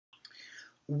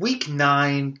week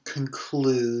 9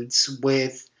 concludes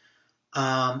with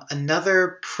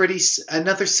another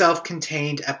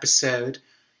self-contained episode,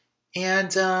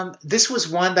 and this was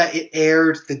one that it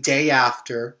aired the day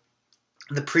after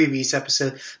the previous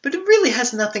episode, but it really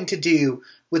has nothing to do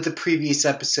with the previous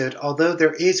episode, although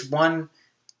there is one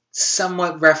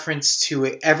somewhat reference to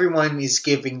it. Everyone is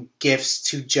giving gifts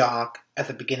to Jock at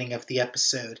the beginning of the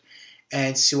episode,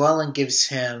 and Sue Ellen gives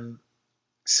him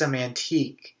some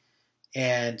antique,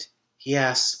 and he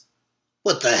asks,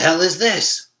 "What the hell is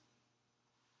this?"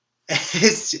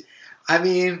 I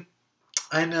mean,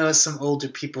 I know some older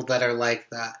people that are like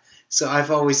that, so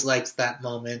I've always liked that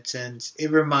moment, and it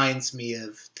reminds me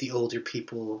of the older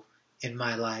people in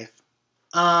my life.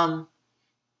 Yeah,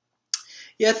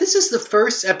 this is the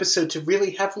first episode to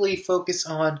really heavily focus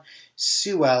on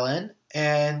Sue Ellen,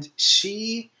 and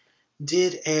she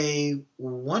did a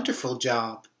wonderful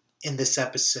job in this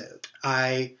episode.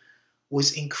 I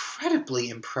was incredibly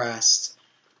impressed.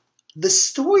 The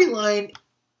storyline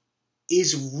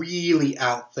is really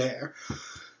out there.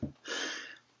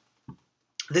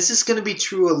 This is going to be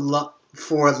true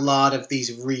for a lot of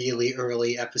these really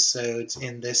early episodes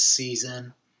in this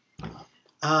season.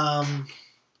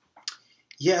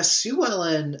 Sue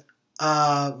Ellen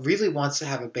really wants to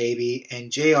have a baby,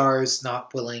 and JR is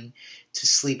not willing to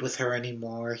sleep with her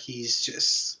anymore. He's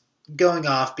just going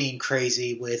off being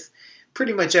crazy with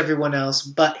pretty much everyone else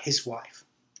but his wife.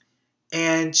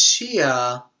 And she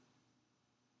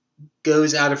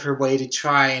goes out of her way to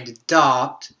try and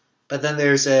adopt, but then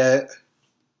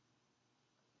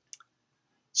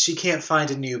she can't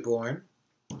find a newborn.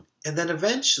 And then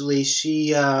eventually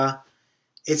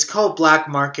it's called Black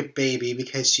Market Baby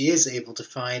because she is able to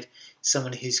find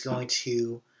someone who's going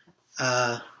to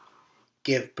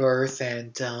give birth,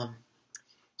 and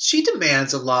she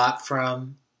demands a lot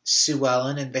from Sue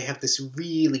Ellen, and they have this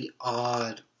really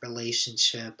odd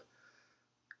relationship.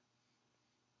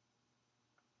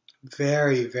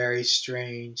 Very, very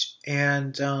strange.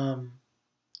 And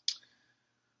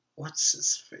what's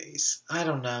his face? I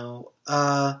don't know.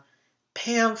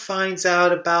 Pam finds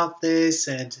out about this,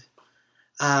 and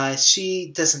she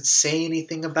doesn't say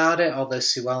anything about it, although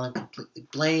Sue Ellen completely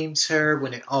blames her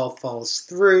when it all falls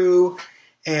through.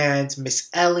 And Miss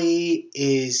Ellie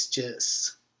is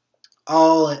just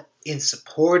all in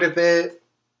support of it.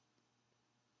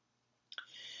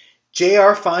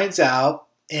 JR finds out,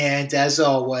 and as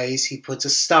always, he puts a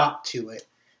stop to it.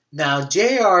 Now,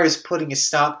 JR's putting a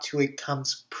stop to it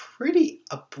comes pretty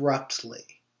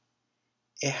abruptly.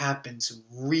 It happens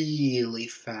really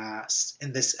fast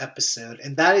in this episode,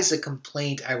 and that is a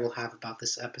complaint I will have about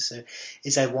this episode,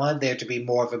 is I want there to be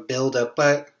more of a build-up,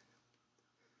 but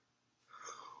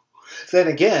then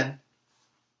again,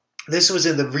 this was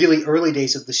in the really early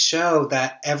days of the show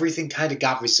that everything kind of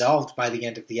got resolved by the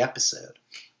end of the episode.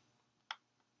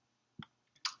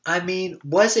 I mean,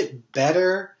 was it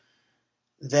better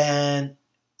than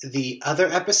the other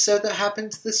episode that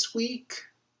happened this week?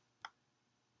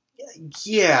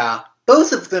 Yeah,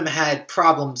 both of them had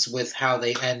problems with how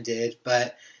they ended,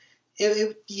 but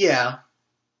it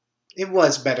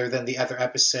was better than the other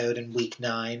episode in week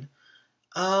 9.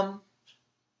 I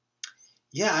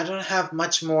don't have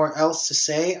much more else to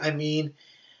say. I mean,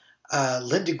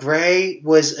 Linda Gray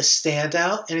was a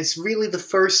standout, and it's really the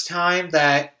first time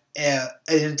that an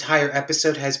entire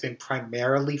episode has been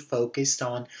primarily focused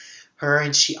on her,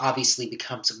 and she obviously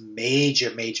becomes a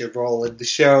major, major role in the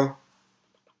show.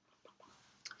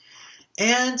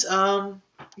 And, am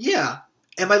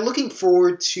I looking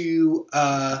forward to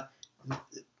the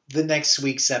next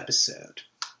week's episode?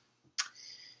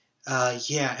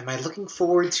 Am I looking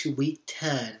forward to week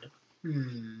 10?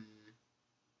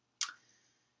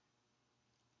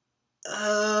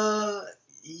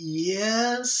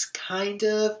 Yes, kind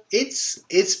of.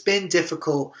 It's been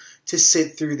difficult to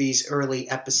sit through these early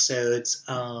episodes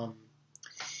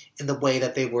in the way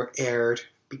that they were aired,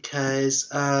 because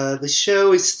the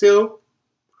show is still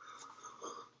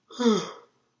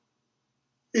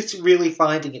it's really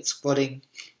finding its footing.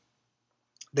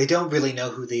 They don't really know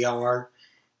who they are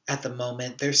at the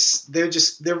moment.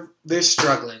 They're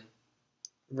struggling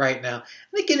right now.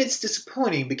 And again, it's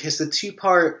disappointing because the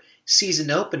 2-part season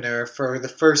opener for the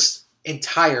first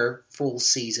entire full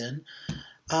season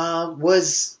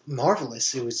was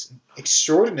marvelous. It was an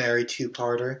extraordinary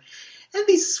 2-parter. And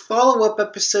these follow-up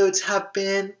episodes have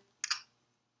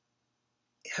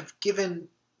given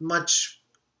much.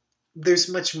 There's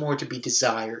much more to be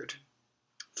desired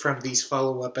from these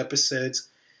follow-up episodes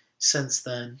since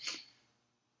then.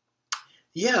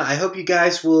 I hope you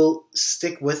guys will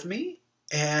stick with me,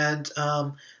 and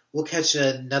we'll catch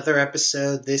another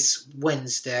episode this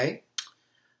Wednesday.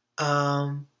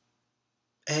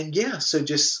 And yeah, so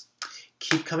just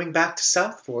keep coming back to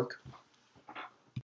South Fork.